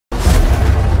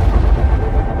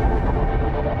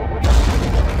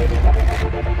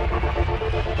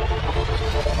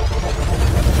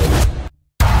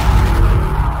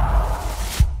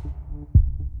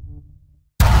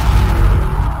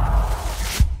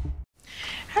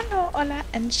hola,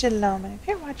 and shalom. And if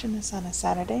you're watching this on a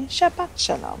Saturday, Shabbat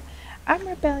Shalom. I'm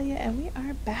Rebellia, and we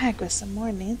are back with some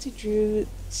more Nancy Drew.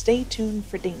 Stay tuned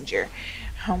for danger.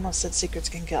 I almost said secrets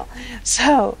can kill.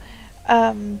 So,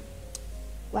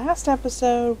 last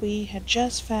episode we had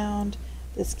just found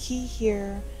this key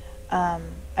here.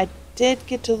 I did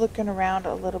get to looking around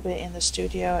a little bit in the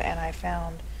studio, and I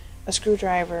found a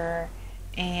screwdriver,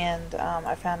 and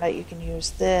I found out you can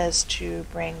use this to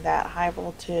bring that high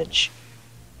voltage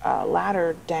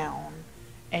ladder down,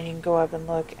 and you can go up and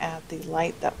look at the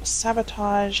light that was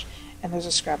sabotaged, and there's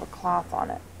a scrap of cloth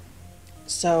on it.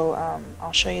 So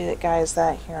I'll show you guys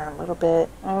that here in a little bit.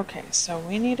 Okay, so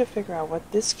we need to figure out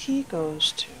what this key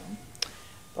goes to,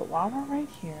 but while we're right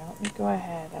here, let me go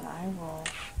ahead and I will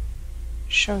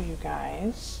show you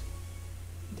guys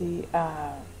the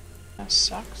that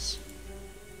sucks.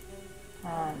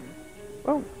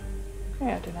 Oh,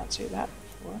 okay, I did not see that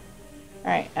before.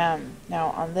 Alright,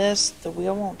 now on this, the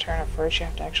wheel won't turn at first. You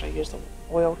have to actually use the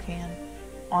oil can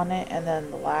on it, and then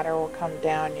the ladder will come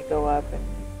down. You go up, and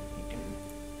you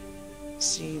can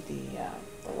see the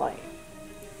light.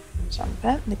 So I'm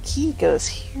betting the key goes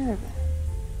here then.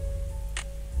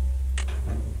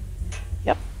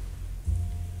 Yep.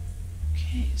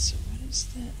 Okay, so what is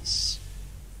this?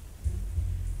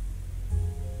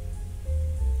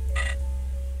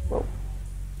 Whoa.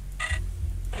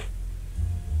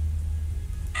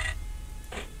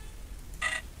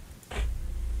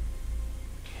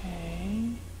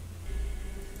 Okay.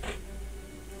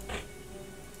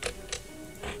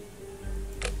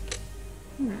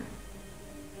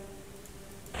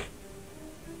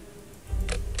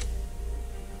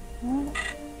 Well,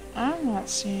 I'm not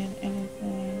seeing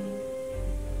anything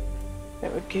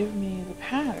that would give me the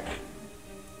pattern.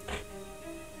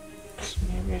 So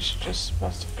maybe it's just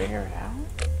supposed to figure it out?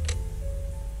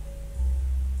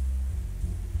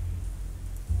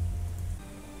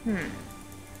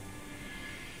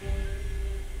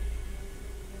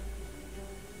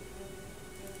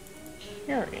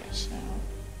 Curious now.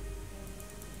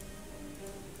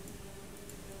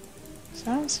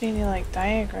 So I don't see any like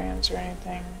diagrams or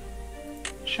anything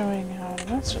showing how to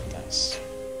mess with this.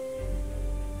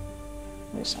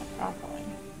 At least not properly.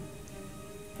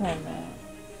 Wait a minute.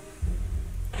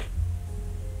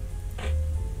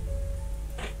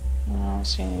 I don't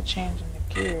see any change in the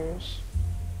gears.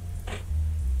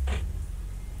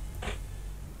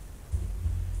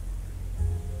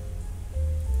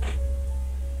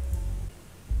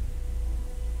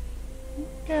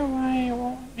 Okay, why it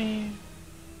won't let me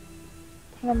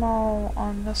put them all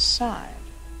on this side?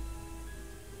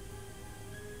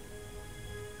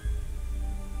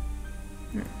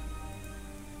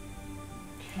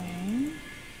 Okay.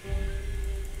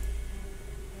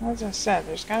 As I said,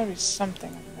 there's gotta be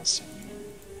something I'm missing here.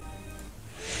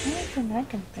 The only thing I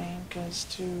can think is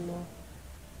to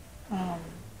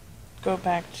go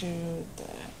back to the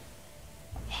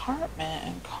apartment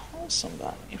and call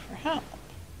somebody for help.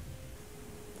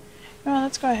 Well,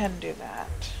 let's go ahead and do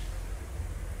that.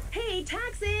 Hey,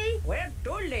 taxi! Where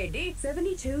to, lady?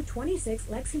 7226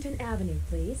 Lexington Avenue,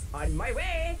 please. On my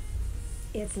way.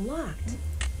 It's locked.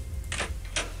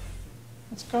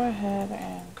 Let's go ahead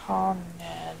and call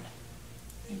Ned.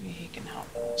 Maybe he can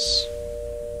help us.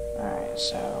 Alright,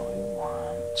 so we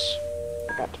want...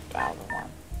 Forgot to dial the one.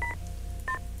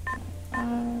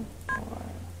 5, 4,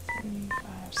 3,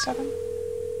 5, 7.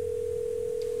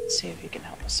 Let's see if he can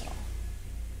help us at all.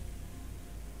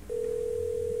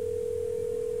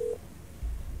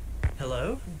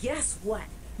 Hello? Guess what?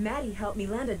 Maddie helped me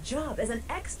land a job as an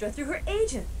extra through her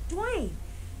agent, Dwayne.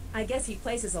 I guess he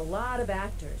places a lot of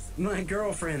actors. My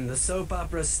girlfriend, the soap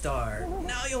opera star.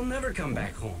 Now you'll never come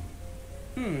back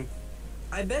home.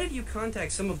 I bet if you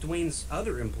contact some of Dwayne's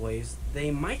other employees,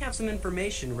 they might have some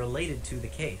information related to the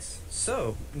case.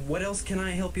 So, what else can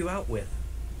I help you out with?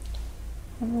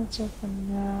 That's it for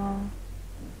now.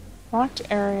 Locked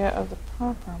area of the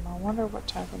prop room. I wonder what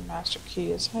type of master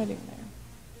key is hiding there.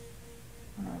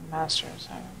 Master is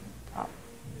hiding.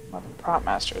 What the prop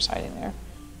master is hiding there.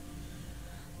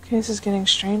 Case is getting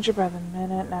stranger by the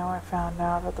minute. Now I found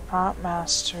out that the prop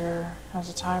master has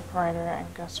a typewriter,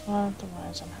 and guess what? The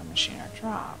wires on her machine are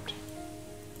dropped.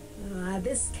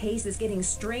 This case is getting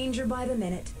stranger by the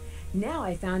minute. Now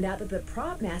I found out that the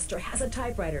prop master has a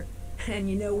typewriter. And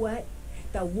you know what?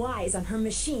 The Y's on her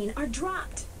machine are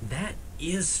dropped. That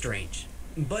is strange.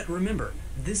 But remember,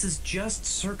 this is just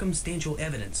circumstantial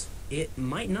evidence. It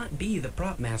might not be the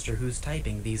prop master who's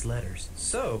typing these letters.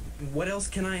 So, what else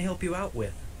can I help you out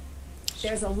with?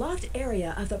 There's a locked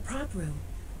area of the prop room.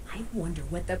 I wonder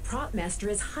what the prop master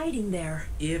is hiding there.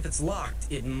 If it's locked,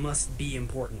 it must be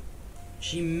important.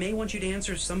 She may want you to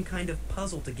answer some kind of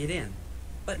puzzle to get in.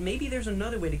 But maybe there's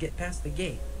another way to get past the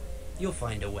gate. You'll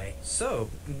find a way. So,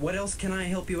 what else can I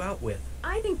help you out with?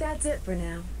 I think that's it for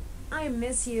now. I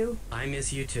miss you. I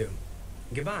miss you too.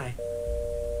 Goodbye.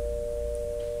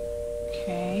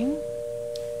 Okay.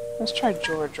 Let's try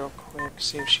George real quick,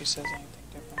 see if she says anything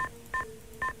different.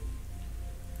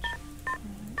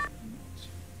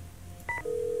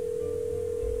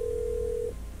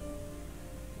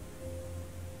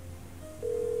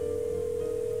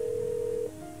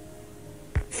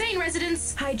 Thane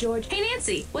residence. Hi, George. Hey,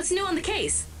 Nancy. What's new on the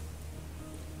case?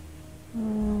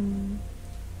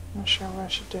 Not sure what I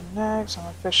should do next. I'm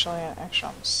officially an extra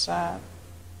on the set.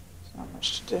 There's not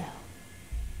much to do.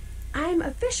 I'm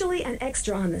officially an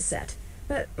extra on the set,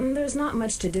 but there's not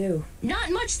much to do.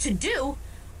 Not much to do?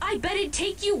 I bet it'd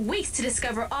take you weeks to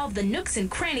discover all of the nooks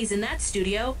and crannies in that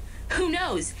studio. Who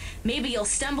knows? Maybe you'll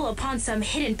stumble upon some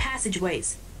hidden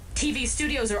passageways. TV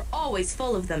studios are always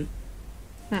full of them.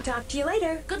 Talk to you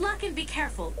later. Good luck and be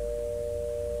careful.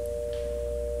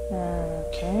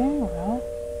 Okay, well,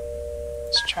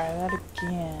 let's try that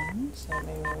again, so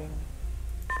maybe we can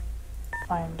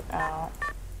find out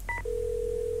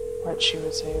what she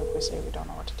would say if we say we don't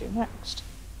know what to do next.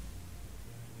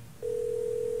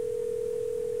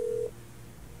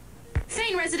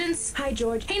 Thane residence. Hi,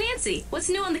 George. Hey, Nancy. What's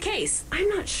new on the case? I'm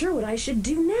not sure what I should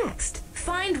do next.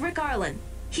 Find Rick Arlen.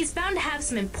 He's bound to have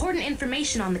some important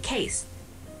information on the case.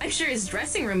 I'm sure his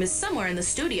dressing room is somewhere in the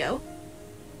studio.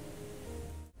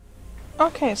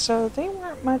 Okay, so they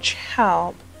weren't much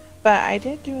help, but I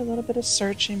did do a little bit of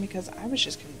searching because I was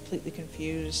just completely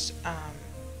confused.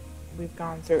 We've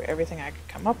gone through everything I could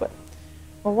come up with.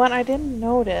 Well, what I didn't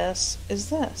notice is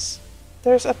this.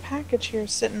 There's a package here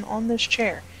sitting on this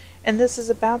chair, and this is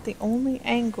about the only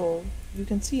angle you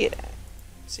can see it at.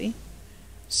 See?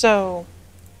 So,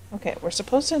 okay, we're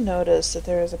supposed to notice that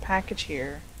there is a package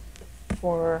here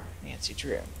for Nancy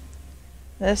Drew.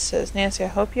 This says, Nancy, I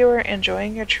hope you are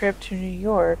enjoying your trip to New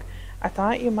York. I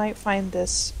thought you might find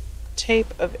this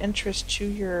tape of interest to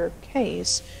your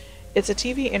case. It's a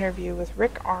TV interview with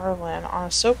Rick Arlen on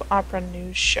a soap opera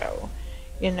news show.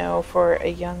 You know, for a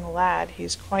young lad,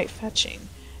 he's quite fetching.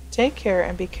 Take care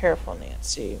and be careful,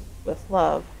 Nancy. With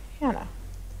love, Hannah.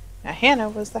 Now, Hannah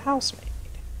was the housemaid.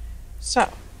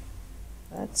 So,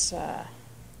 let's,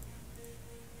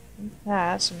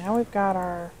 that. So now we've got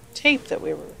our tape that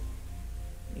we were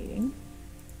needing.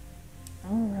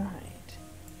 Alright.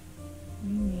 We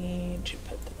need to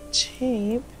put the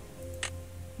tape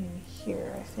in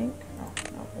here, I think. Oh,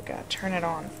 no, we gotta turn it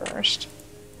on first.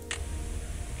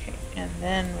 Okay, and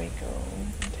then we go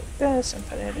and take this and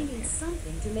put it I in need here.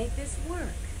 something to make this work.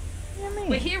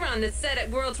 We're here on the set at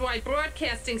Worldwide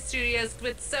Broadcasting Studios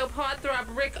with soap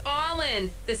heartthrob Rick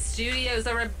Arlen. The studios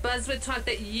are abuzz with talk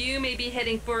that you may be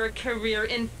heading for a career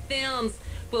in films.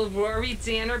 Will Rory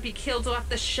Danner be killed off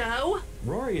the show?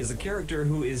 Rory is a character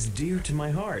who is dear to my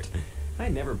heart. I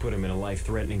never put him in a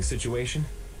life-threatening situation.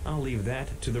 I'll leave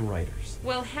that to the writers.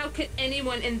 Well, how could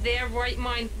anyone in their right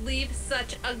mind leave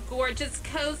such a gorgeous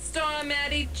co-star,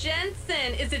 Maddie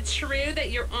Jensen? Is it true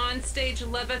that your on-stage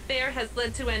love affair has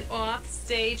led to an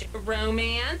off-stage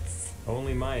romance?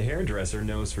 Only my hairdresser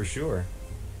knows for sure.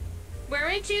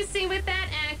 Weren't you seen with that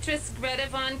actress Greta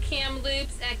Von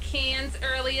Kamloops at Cannes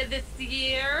earlier this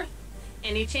year?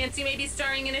 Any chance you may be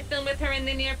starring in a film with her in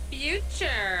the near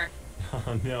future?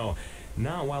 Oh, no.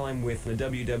 Not while I'm with the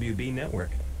WWB network.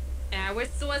 Our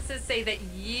sources say that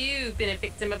you've been a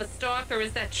victim of a stalker.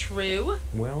 Is that true?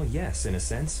 Well, yes, in a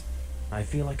sense. I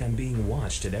feel like I'm being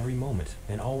watched at every moment,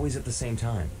 and always at the same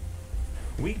time.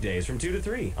 Weekdays from 2 to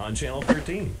 3 on Channel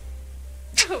 13.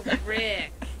 Oh,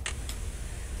 Rick.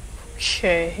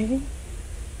 Okay.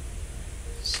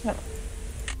 So,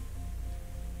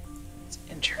 it's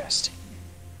interesting.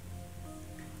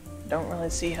 Don't really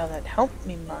see how that helped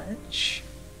me much,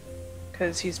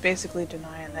 because he's basically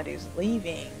denying that he's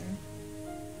leaving.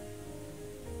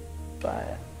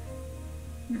 But,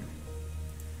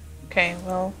 okay,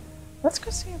 well, let's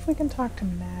go see if we can talk to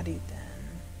Maddie then.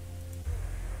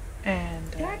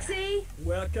 And Taxi!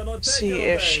 Where can I take see you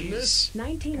if then, she's miss? got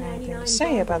anything $19.99 to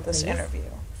say about this please. interview.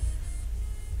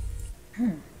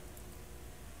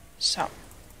 So,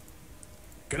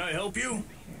 Can I help you?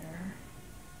 here.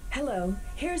 Hello,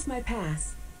 here's my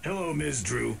pass. Hello, Ms.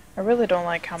 Drew. I really don't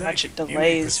like how Thank much it you. You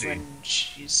may delays proceed. when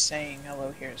she's saying,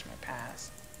 hello, here's my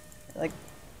pass. It, like,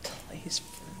 delays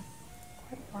for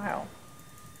quite a while.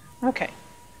 Okay.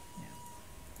 Now,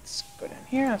 let's go down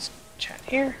here, let's chat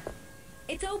here.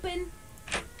 It's open.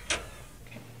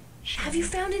 Okay. Have you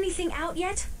found anything out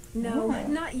yet? No, Oh.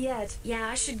 not yet. Yeah,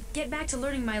 I should get back to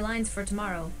learning my lines for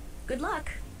tomorrow. Good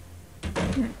luck.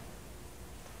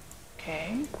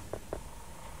 Okay.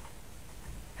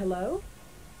 Hello?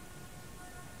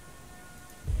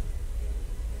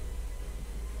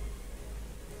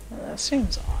 Well, that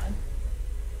seems odd.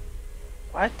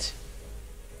 What?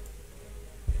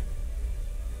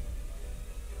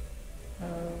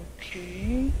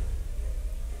 Okay.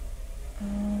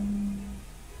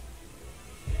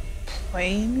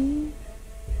 Play me?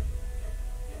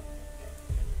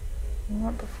 You know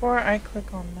what, before I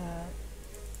click on that,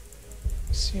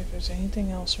 let's see if there's anything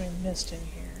else we missed in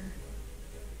here.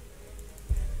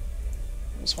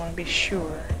 I just want to be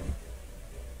sure.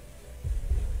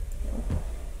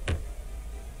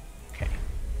 Okay.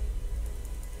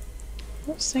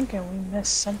 I was thinking we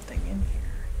missed something in here.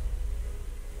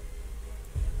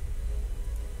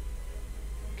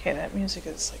 Okay, that music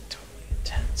is like totally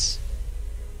intense.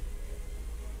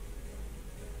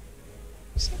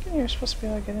 I was thinking you were supposed to be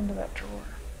able to get into that drawer.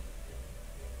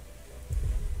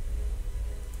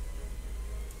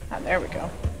 Ah, there we go.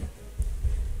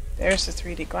 There's the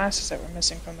 3D glasses that we're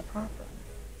missing from the prop room.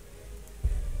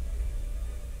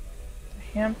 The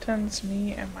Hamptons,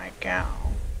 me, and my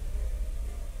gal.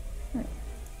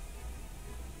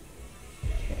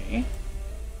 Okay.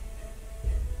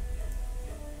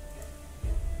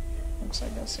 Looks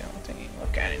like that's the only thing you can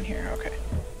look at in here. Okay.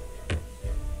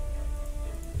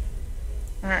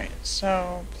 Alright,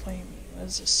 so play me. What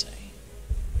does this say?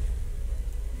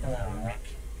 Hello, Rick.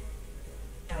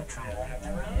 Don't try to leave the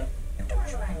room. The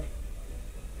door's locked.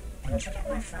 Didn't you get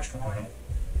my first warning?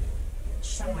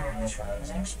 Somewhere in this room is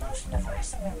an explosive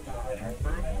device that will blow your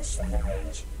body to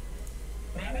smithereens.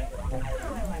 Maybe the other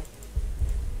one.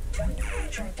 Don't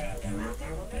hide your debut out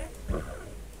there, will you?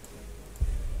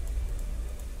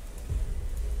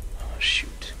 Oh,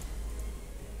 shoot.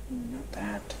 Not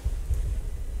that.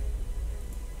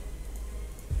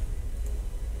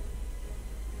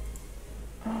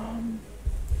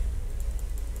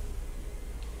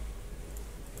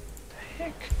 The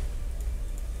heck?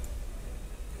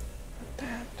 Not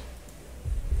that.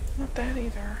 Not that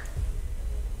either.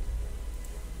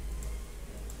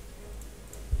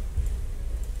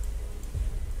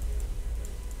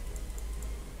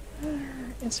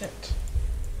 Where is it?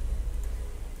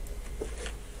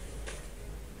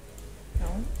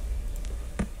 No.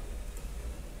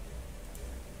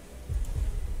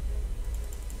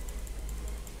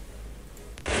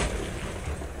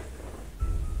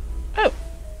 Oh!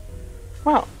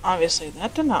 Well, obviously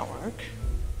that did not work.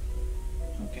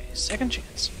 Okay, second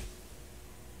chance.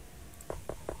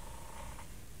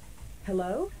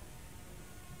 Hello?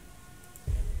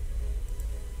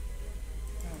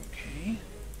 Okay.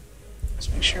 Let's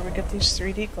make sure we get these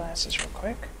 3D glasses real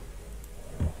quick.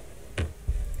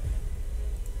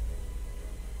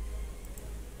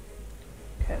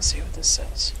 Okay, let's see what this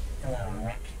says. Hello,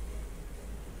 Rick.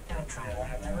 Don't try to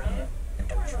leave the room. The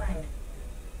door's locked.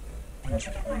 Didn't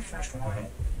you get my first warning?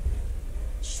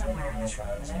 Somewhere in this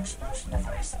room is an explosive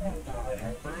device that will blow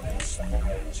your body to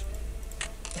smithereens.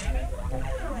 Maybe the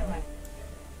other one.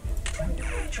 Don't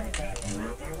hide your debut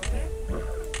out there, will you?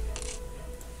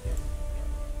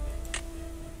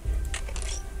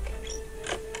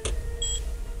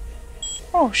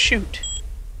 Oh, shoot.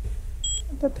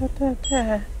 How am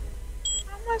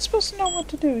I supposed to know what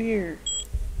to do here?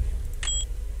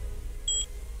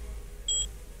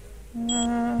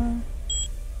 I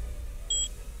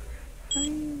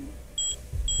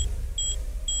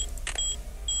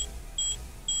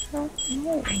don't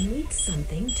know. I need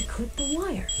something to clip the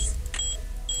wires.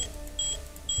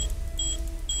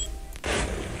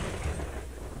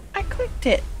 I clicked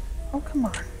it. Oh, come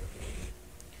on.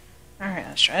 Alright,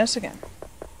 let's try this again.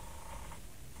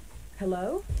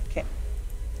 Hello? Okay.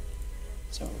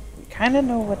 So, we kind of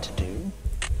know what to do.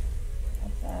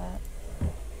 Like that.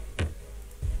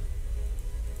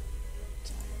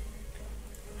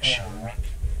 Hello, Rick.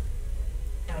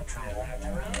 Don't try to leave the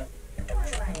room. The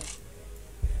door's locked.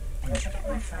 Didn't you get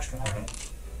my first warning?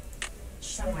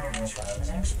 Somewhere in this room is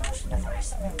an explosive device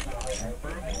that will blow your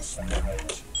body to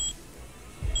smithereens.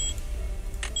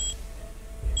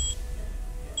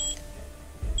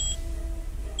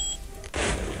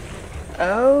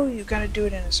 Oh, you gotta do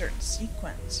it in a certain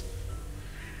sequence.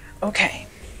 Okay.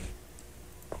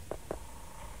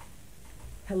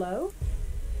 Hello?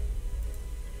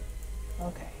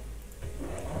 Okay.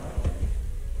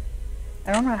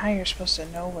 I don't know how you're supposed to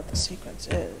know what the sequence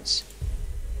is,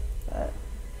 but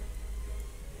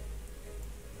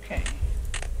okay.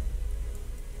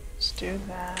 Let's do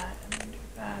that and then do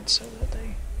that so that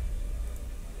they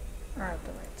are at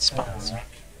the right spots. Hello,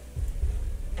 Rick.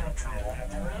 Don't try to leave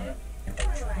the room. The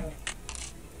door's locked.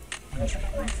 Didn't you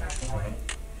get my first warning?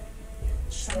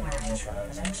 Somewhere in this room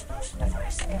is an explosive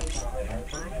device that may be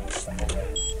delivered by somebody.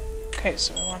 Okay,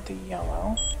 so we want the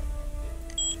yellow.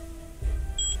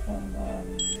 And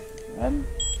then red.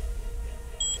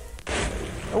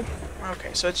 Oh,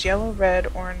 okay, so it's yellow,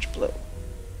 red, orange, blue.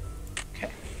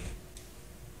 Okay.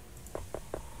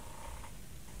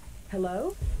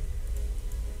 Hello?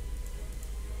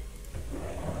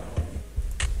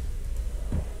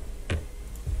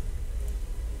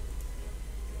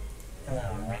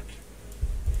 Hello, Rick.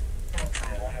 Don't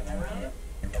try to enter the room.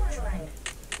 The door's locked.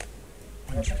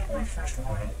 Didn't you get my first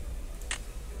warning?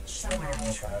 Somewhere in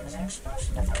this room is an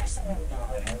explosive device that may be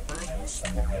delivered by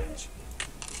somebody.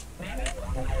 Maybe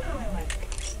on the highway.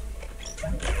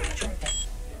 Don't get rejected.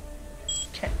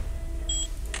 Okay.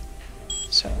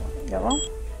 So, yellow,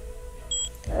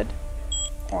 red,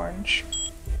 orange,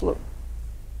 blue.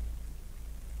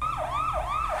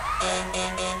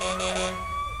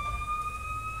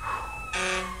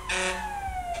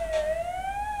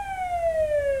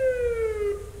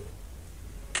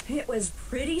 It was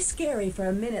pretty scary for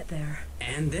a minute there.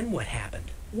 And then what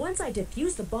happened? Once I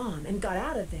defused the bomb and got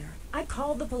out of there, I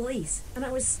called the police, and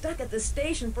I was stuck at the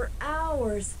station for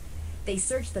hours. They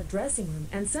searched the dressing room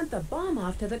and sent the bomb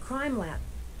off to the crime lab,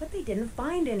 but they didn't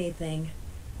find anything.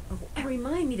 Oh, and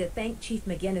remind me to thank Chief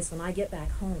McGinnis when I get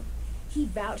back home. He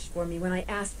vouched for me when I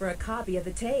asked for a copy of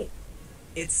the tape.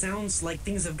 It sounds like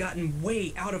things have gotten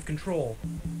way out of control.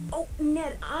 Oh,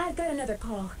 Ned, I've got another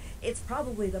call. It's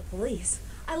probably the police.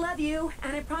 I love you,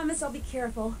 and I promise I'll be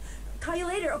careful. Call you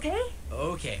later, okay?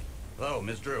 Okay. Hello,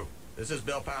 Miss Drew. This is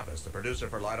Bill Pappas, the producer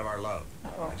for Light of Our Love.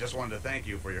 I just wanted to thank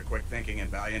you for your quick thinking and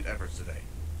valiant efforts today.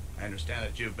 I understand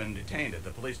that you've been detained at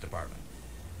the police department.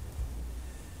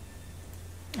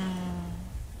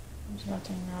 There's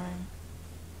nothing wrong.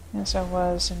 Yes, I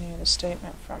was, and you need a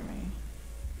statement from me.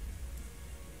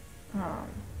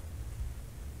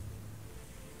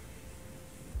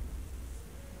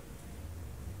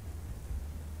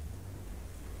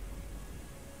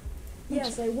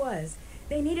 Yes, I was.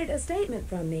 They needed a statement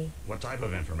from me. What type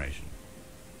of information?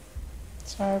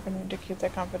 Sorry, we need to keep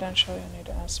that confidential. You'll need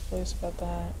to ask the police about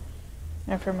that.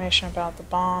 Information about the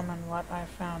bomb and what I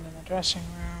found in the dressing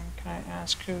room. Can I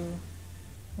ask who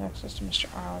had access to Mr.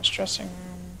 Arlen's dressing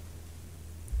room?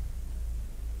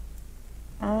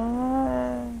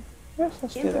 Yes,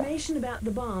 let's do that. Information about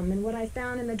the bomb and what I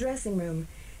found in the dressing room.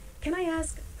 Can I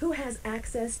ask who has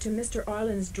access to Mr.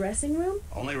 Arlen's dressing room?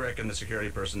 Only Rick and the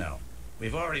security personnel.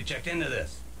 We've already checked into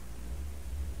this.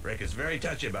 Rick is very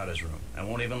touchy about his room and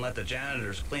won't even let the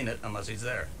janitors clean it unless he's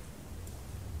there.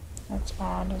 That's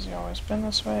odd. Has he always been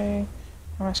this way?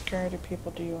 How many security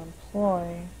people do you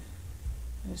employ?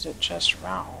 Is it just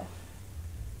Ralph?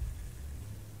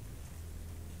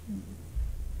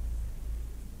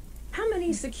 How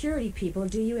many security people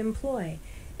do you employ?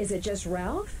 Is it just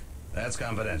Ralph? That's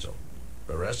confidential.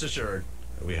 But rest assured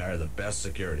that we hire the best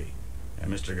security.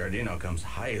 And Mr. Gardino comes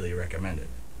highly recommended.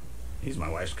 He's my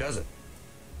wife's cousin.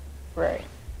 Right.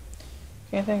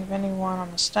 Can you think of anyone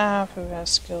on the staff who has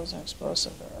skills in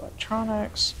explosive or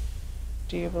electronics?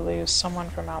 Do you believe someone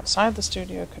from outside the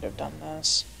studio could have done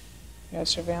this? You have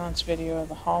surveillance video of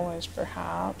the hallways,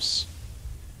 perhaps.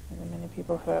 Are there many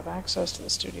people who have access to the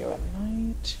studio at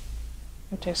night?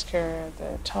 Who takes care of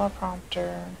the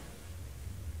teleprompter?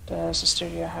 Does the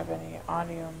studio have any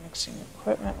audio mixing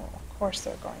equipment? Well, of course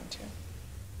they're going to.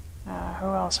 Who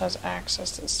else has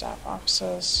access to the staff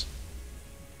offices?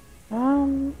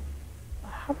 How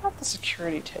about the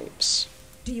security tapes?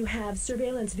 Do you have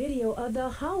surveillance video of the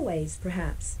hallways,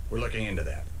 perhaps? We're looking into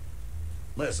that.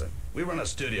 Listen, we run a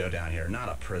studio down here, not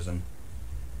a prison.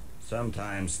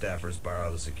 Sometimes staffers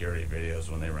borrow the security videos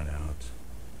when they run out.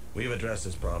 We've addressed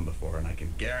this problem before, and I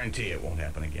can guarantee it won't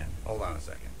happen again. Hold on a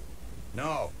second.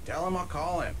 No, tell him I'll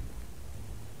call him.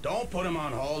 Don't put him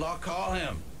on hold, I'll call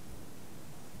him.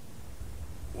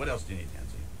 What else do you need,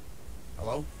 Nancy?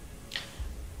 Hello?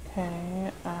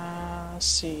 Okay, let's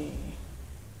see.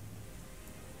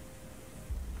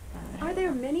 Are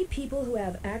there many people who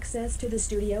have access to the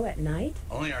studio at night?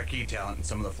 Only our key talent and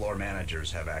some of the floor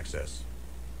managers have access.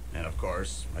 And of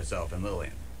course, myself and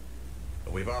Lillian.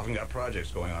 But we've often got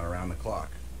projects going on around the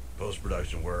clock.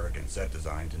 Post-production work and set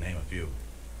design, to name a few.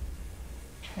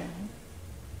 Okay.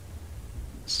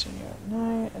 Studio at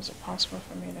night. Is it possible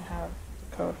for me to have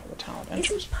the code for the talent Is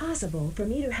entrance? it possible for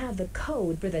me to have the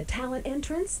code for the talent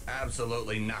entrance?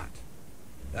 Absolutely not.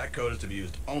 That code is to be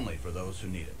used only for those who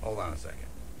need it. Hold on a second.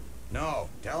 No,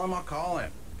 tell him I'll call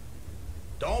him.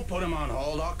 Don't put him on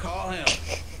hold, I'll call him.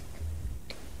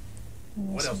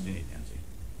 What else do you need, Nancy?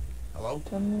 Hello?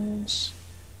 Attendance.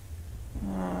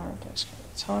 Desk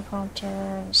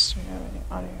teleprompter. Does you have any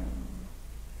audio?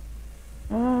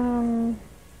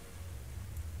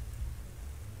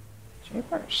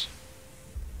 Jeepers.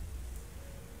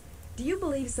 Do you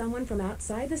believe someone from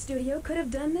outside the studio could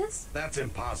have done this? That's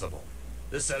impossible.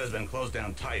 This set has been closed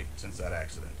down tight since that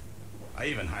accident. I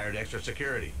even hired extra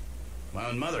security. My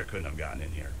own mother couldn't have gotten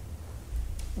in here.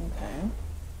 Okay.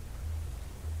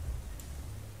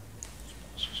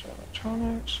 Special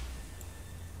electronics.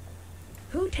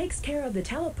 Who takes care of the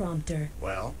teleprompter?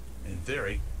 Well, in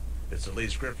theory, it's the lead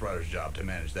scriptwriter's job to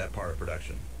manage that part of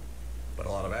production. But a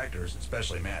lot of actors,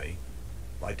 especially Maddie,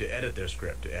 like to edit their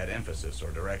script to add emphasis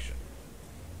or direction.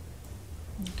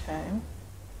 Okay.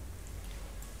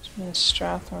 Which means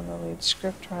Strathorn, the lead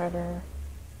scriptwriter,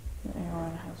 and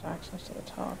anyone has access to the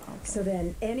teleprompter. So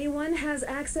then anyone has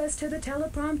access to the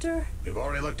teleprompter? We've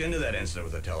already looked into that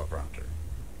incident with the teleprompter.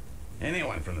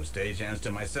 Anyone from the stagehands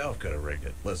to myself could have rigged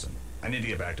it. Listen, I need to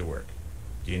get back to work.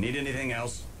 Do you need anything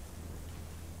else?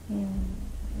 Let's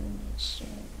see.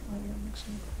 Audio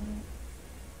mixing equipment.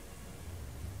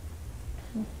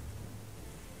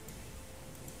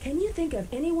 Can you think of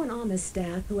anyone on the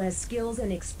staff who has skills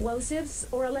in explosives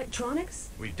or electronics?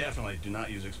 We definitely do not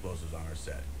use explosives on our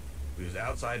set. We use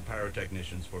outside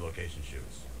pyrotechnicians for location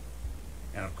shoots.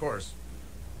 And of course,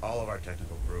 all of our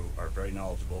technical crew are very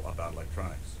knowledgeable about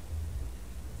electronics.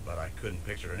 But I couldn't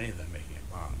picture any of them making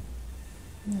a bomb.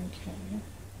 Okay.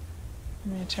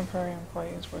 How many temporary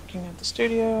employees working at the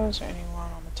studio? Is there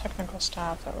anyone on the technical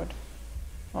staff that would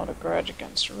hold a grudge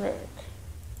against Rick?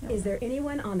 Is there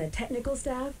anyone on the technical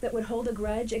staff that would hold a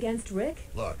grudge against Rick?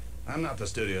 Look, I'm not the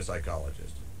studio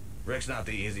psychologist. Rick's not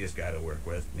the easiest guy to work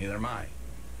with, neither am I.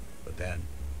 But then,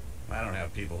 I don't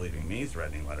have people leaving me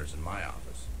threatening letters in my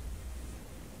office.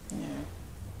 Yeah.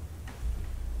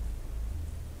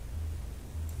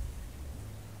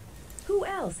 Who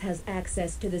else has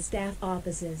access to the staff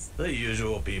offices? The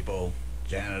usual people.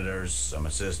 Janitors, some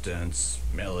assistants,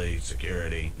 Millie,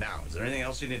 security. Now, is there anything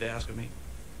else you need to ask of me?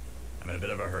 I'm in a bit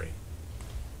of a hurry.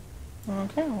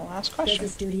 Okay, well, last Does question. the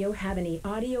studio have any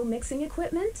audio mixing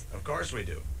equipment? Of course we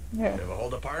do. Yeah. We have a whole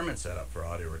department set up for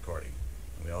audio recording.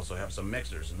 And we also have some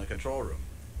mixers in the control room.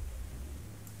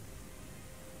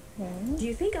 Okay. Do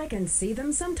you think I can see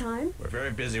them sometime? We're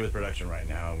very busy with production right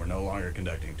now, and we're no longer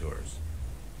conducting tours.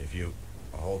 If you...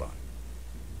 Oh, hold on.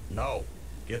 No.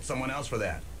 Get someone else for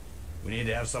that. We need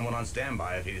to have someone on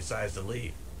standby if he decides to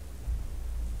leave.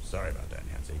 Sorry about that,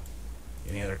 Nancy.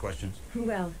 Any other questions?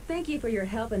 Well, thank you for your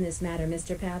help in this matter,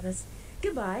 Mr. Pappas.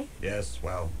 Goodbye. Yes,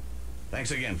 well, thanks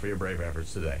again for your brave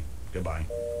efforts today. Goodbye.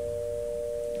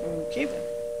 Okay then.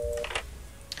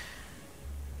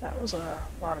 That was a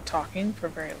lot of talking for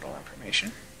very little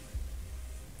information.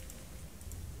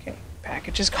 Okay,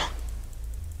 package is gone.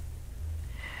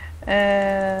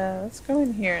 Let's go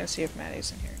in here and see if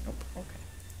Maddie's in here. Nope, okay.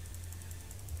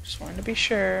 Just wanted to be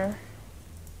sure.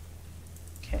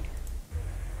 Okay.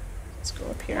 Let's go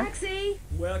up here. Taxi!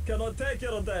 Where can I take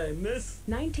you today, miss?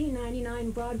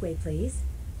 1999 Broadway, please.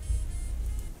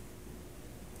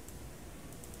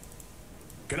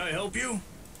 Can I help you?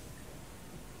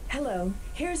 Hello,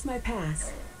 here's my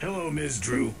pass. Hello, Ms.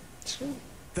 Drew. Sweet.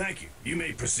 Thank you. You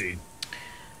may proceed.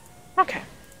 Okay.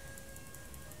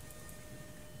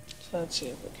 So let's see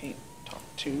if we can't talk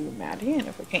to Maddie, and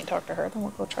if we can't talk to her, then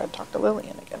we'll go try to talk to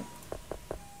Lillian again.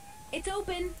 It's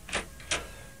open.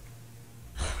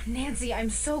 Nancy, I'm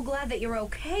so glad that you're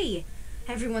okay.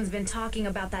 Everyone's been talking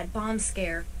about that bomb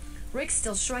scare. Rick's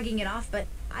still shrugging it off, but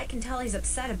I can tell he's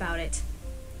upset about it.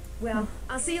 Well,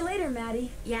 I'll see you later,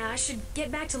 Maddie. Yeah, I should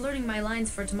get back to learning my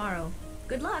lines for tomorrow.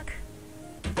 Good luck.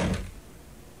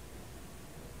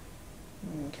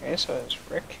 Okay, so is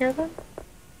Rick here then?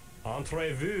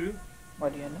 Entrez-vous,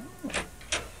 What do you know?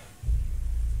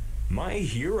 my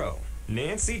hero,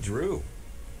 Nancy Drew.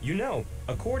 You know,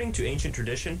 according to ancient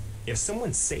tradition, if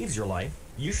someone saves your life,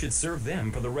 you should serve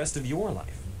them for the rest of your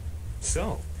life.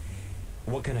 So,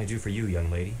 what can I do for you, young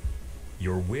lady?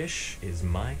 Your wish is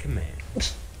my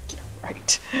command. Yeah,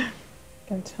 right.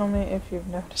 Can tell me if you've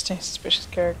noticed any suspicious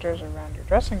characters around your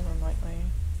dressing room lately.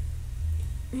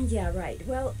 Yeah, right.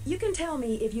 Well, you can tell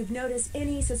me if you've noticed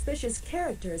any suspicious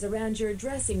characters around your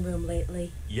dressing room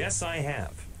lately. Yes, I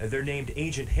have. They're named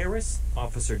Agent Harris,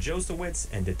 Officer Josewitz,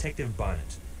 and Detective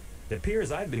Bonnet. It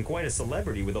appears I've been quite a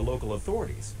celebrity with the local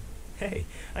authorities. Hey,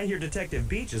 I hear Detective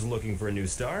Beach is looking for a new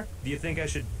star. Do you think I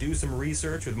should do some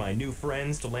research with my new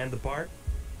friends to land the part?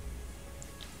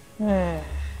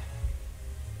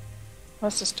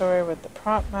 What's the story with the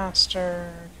prop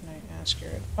master? Can I ask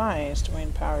your advice?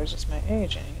 Dwayne Powers is my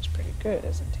agent. He's pretty good,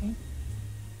 isn't he?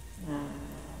 Yeah,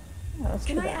 let's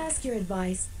Can do I that. ask your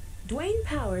advice? Dwayne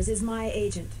Powers is my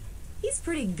agent. He's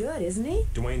pretty good, isn't he?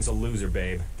 Dwayne's a loser,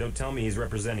 babe. Don't tell me he's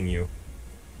representing you.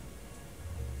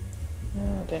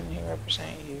 didn't he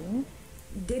represent you?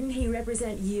 Didn't he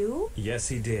represent you? Yes,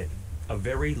 he did. A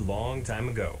very long time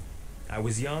ago. I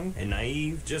was young and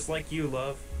naive, just like you,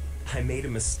 love. I made a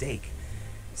mistake.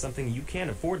 Something you can't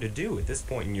afford to do at this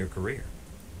point in your career.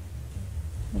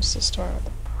 What's the story with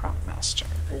the prop master?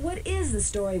 What is the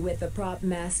story with the prop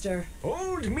master?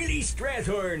 Old Millie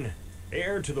Strathorn,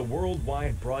 heir to the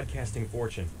worldwide broadcasting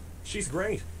fortune. She's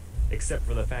great, except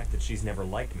for the fact that she's never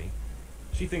liked me.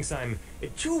 She thinks I'm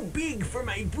too big for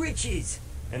my britches,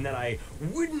 and that I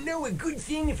wouldn't know a good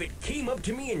thing if it came up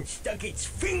to me and stuck its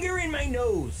finger in my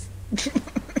nose.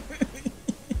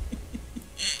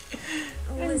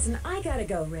 Listen, I gotta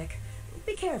go, Rick.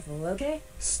 Be careful, okay?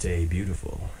 Stay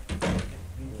beautiful.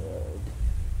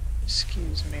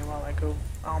 Excuse me while I go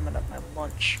almond up my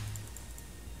lunch.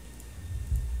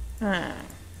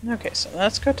 Okay, so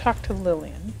let's go talk to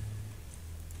Lillian.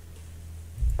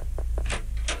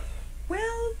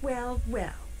 Well, well,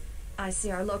 well. I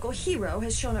see our local hero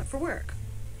has shown up for work.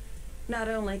 Not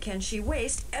only can she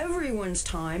waste everyone's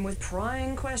time with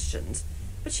prying questions,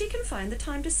 but she can find the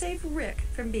time to save Rick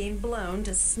from being blown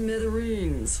to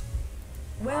smithereens.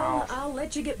 Well, I'll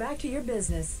let you get back to your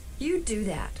business. You do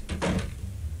that.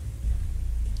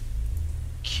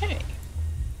 Okay.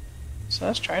 So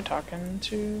let's try talking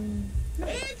to...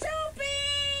 It's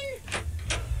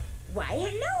open! Why,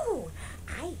 hello!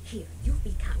 I hear you've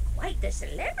become quite the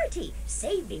celebrity,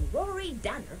 saving Rory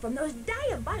Dunner from those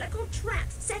diabolical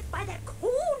traps set by that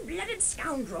cold-blooded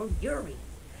scoundrel Yuri.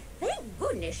 Thank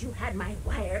goodness you had my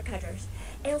wire cutters,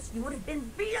 else you would have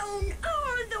been blown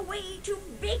all the way to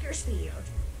Bakersfield.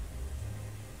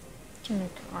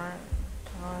 God,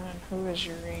 who is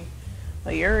Yuri?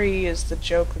 Well, Yuri is the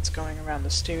joke that's going around the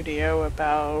studio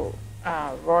about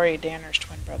Rory Danner's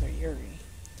twin brother, Yuri.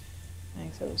 I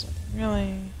think that was something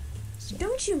really...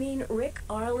 Don't you mean Rick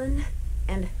Arlen?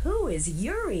 And who is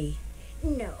Yuri?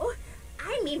 No,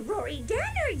 I mean Rory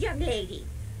Danner, young lady.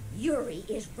 Yuri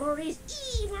is Rory's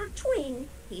evil twin.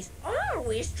 He's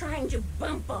always trying to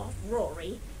bump off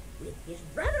Rory. With his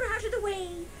brother out of the way,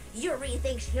 Yuri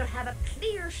thinks he'll have a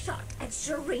clear shot at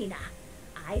Serena.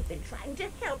 I've been trying to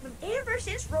help him ever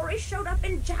since Rory showed up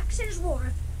in Jackson's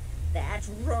Wharf. That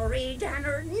Rory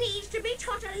Danner needs to be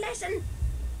taught a lesson.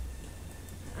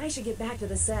 I should get back to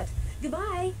the set.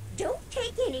 Goodbye. Don't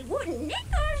take any wooden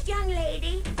nickels, young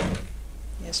lady.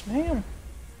 Yes, ma'am.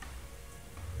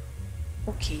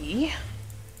 Okay.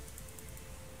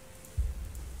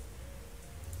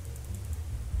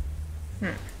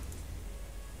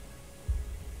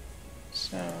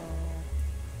 So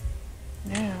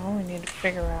now we need to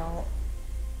figure out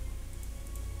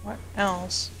what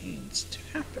else needs to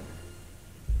happen.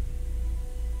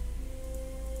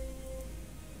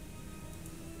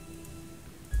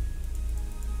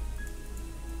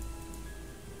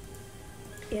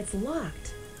 It's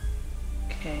locked.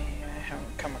 Okay, I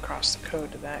haven't come across the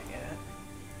code to that yet.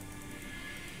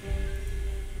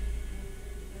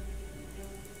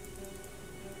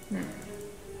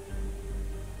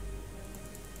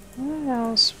 What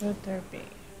else would there be?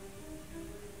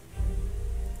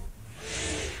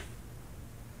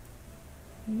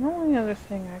 The only other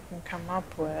thing I can come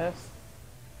up with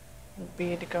would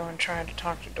be to go and try to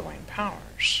talk to Dwayne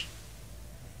Powers.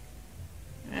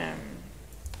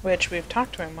 Which we've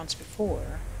talked to him once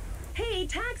before. Hey,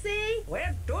 taxi!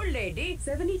 Where to, lady?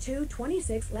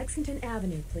 7226 Lexington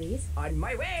Avenue, please. On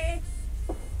my way.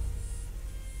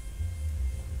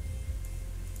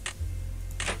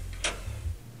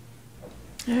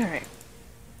 Alright.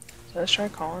 So let's try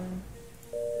calling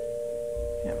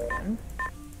him again.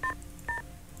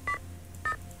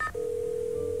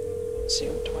 Let's see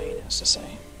what Dwayne has to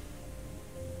say.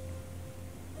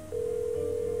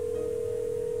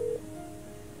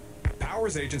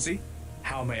 Powers Agency.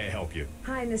 How may I help you?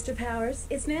 Hi, Mr. Powers.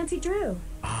 It's Nancy Drew.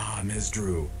 Ah, Ms.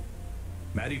 Drew.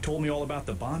 Maddie told me all about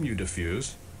the bomb you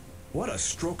defused. What a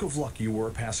stroke of luck you were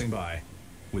passing by.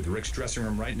 With Rick's dressing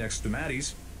room right next to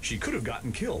Maddie's, she could have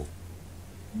gotten killed.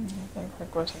 I think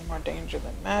Rick was in more danger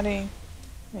than Maddie. I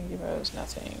think he was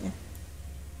nothing.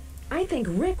 I think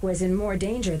Rick was in more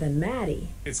danger than Maddie.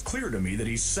 It's clear to me that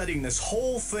he's setting this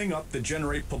whole thing up to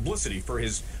generate publicity for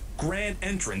his grand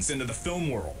entrance into the film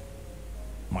world.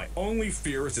 My only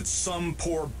fear is that some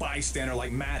poor bystander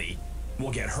like Maddie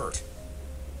will get hurt.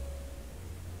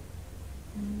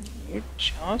 You're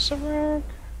jealous of Rick?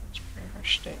 That's a pretty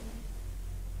harsh statement.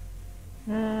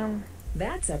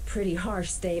 That's a pretty harsh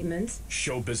statement.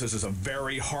 Show business is a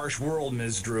very harsh world,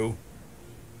 Ms. Drew.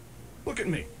 Look at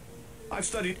me. I've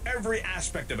studied every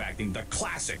aspect of acting, the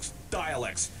classics,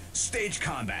 dialects, stage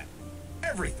combat,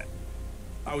 everything.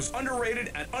 I was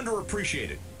underrated and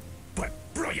underappreciated, but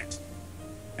brilliant.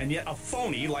 And yet a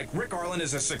phony like Rick Arlen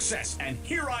is a success, and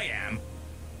here I am,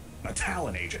 a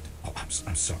talent agent. Oh,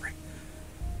 I'm sorry.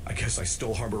 I guess I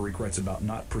still harbor regrets about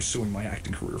not pursuing my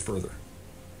acting career further.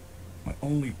 My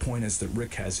only point is that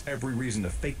Rick has every reason to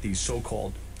fake these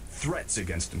so-called threats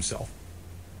against himself.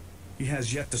 He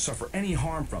has yet to suffer any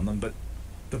harm from them, but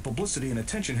the publicity and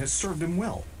attention has served him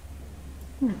well.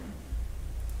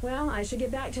 Well, I should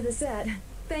get back to the set.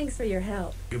 Thanks for your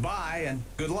help. Goodbye, and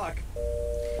good luck.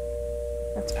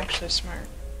 That's actually smart.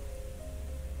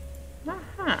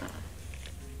 Aha.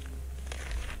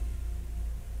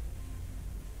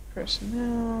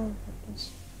 Personnel.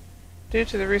 Due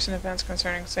to the recent events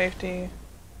concerning safety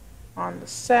on the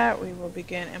set, we will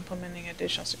begin implementing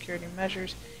additional security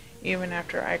measures. Even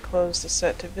after I close the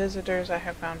set to visitors, I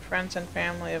have found friends and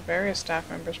family of various staff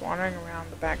members wandering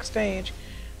around the backstage.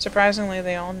 Surprisingly,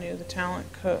 they all knew the talent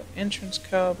entrance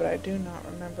code, but I do not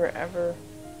remember ever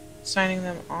signing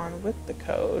them on with the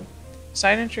code.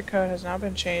 Site entry code has now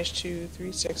been changed to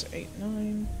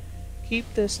 3689.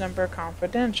 Keep this number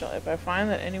confidential. If I find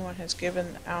that anyone has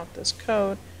given out this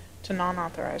code to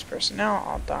non-authorized personnel,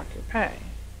 I'll dock your pay.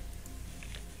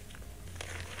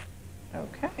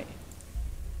 Okay.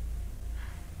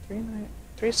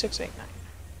 3689.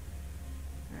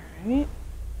 Alright.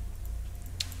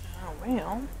 Oh,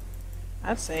 well,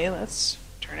 I'd say let's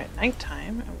turn it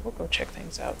nighttime and we'll go check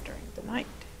things out during the night.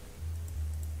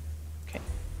 Okay.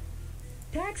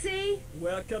 Taxi!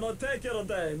 Where can I take you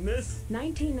today, miss?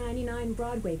 1999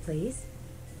 Broadway, please.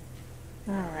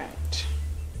 Alright.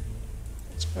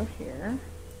 Let's go here.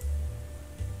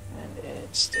 And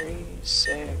it's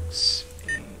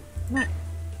 3689.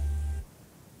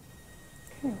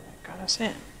 Okay, that got us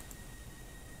in.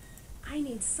 I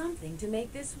need something to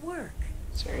make this work.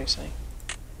 Seriously.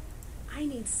 I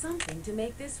need something to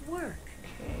make this work.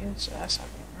 Okay, so that's not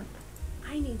gonna work.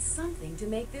 I need something to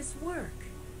make this work.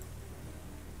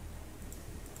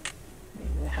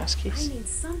 Maybe the house I keys. need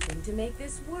something to make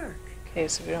this work. Okay,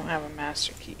 so we don't have a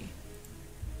master key.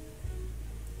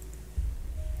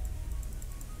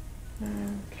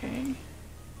 Okay.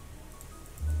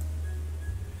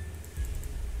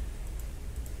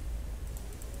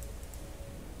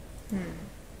 I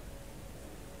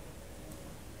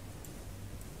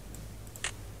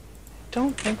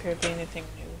don't think there'd be anything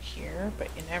new here, but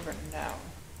you never know.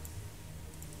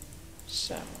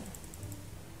 So.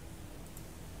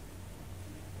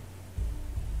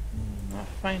 I'm not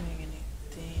finding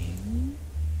anything.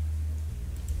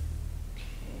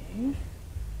 Okay.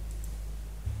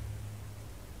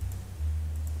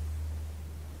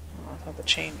 Oh, I thought the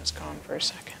chain was gone for a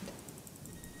second. I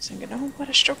was thinking, oh, what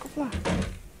a stroke of luck.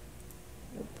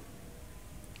 Nope.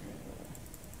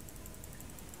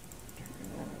 Turn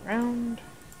that around.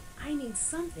 I need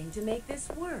something to make this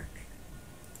work.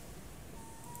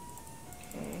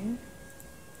 Okay.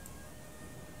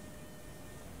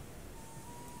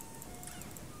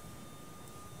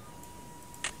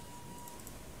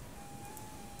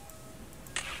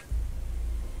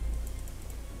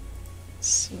 Let's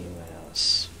see what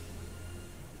else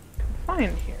I can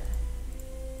find here.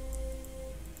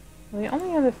 Well, the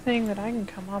only other thing that I can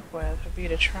come up with would be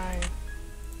to try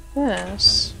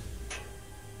this,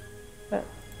 but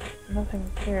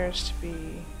nothing appears to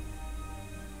be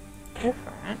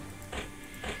different.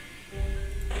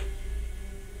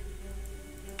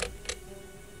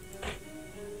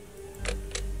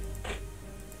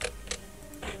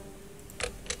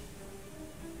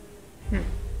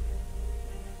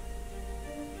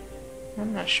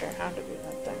 I'm not sure how to do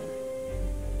that thing.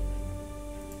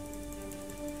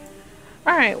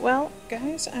 Alright, well,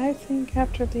 guys, I think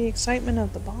after the excitement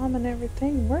of the bomb and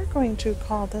everything, we're going to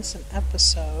call this an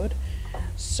episode.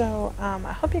 So,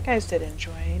 I hope you guys did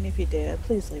enjoy, and if you did,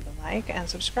 please leave a like and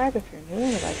subscribe if you're new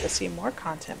and would like to see more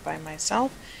content by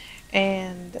myself.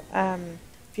 And,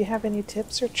 if you have any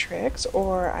tips or tricks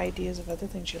or ideas of other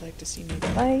things you'd like to see me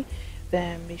play,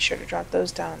 then be sure to drop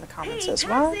those down in the comments as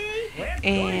well.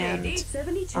 And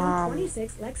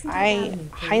I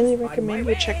highly recommend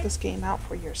you check this game out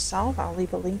for yourself. I'll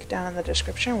leave a link down in the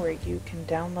description where you can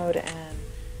download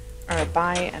or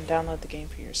buy and download the game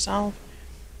for yourself.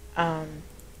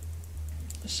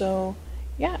 So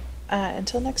yeah,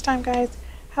 until next time, guys,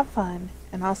 have fun,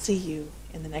 and I'll see you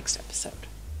in the next episode.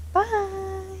 Bye!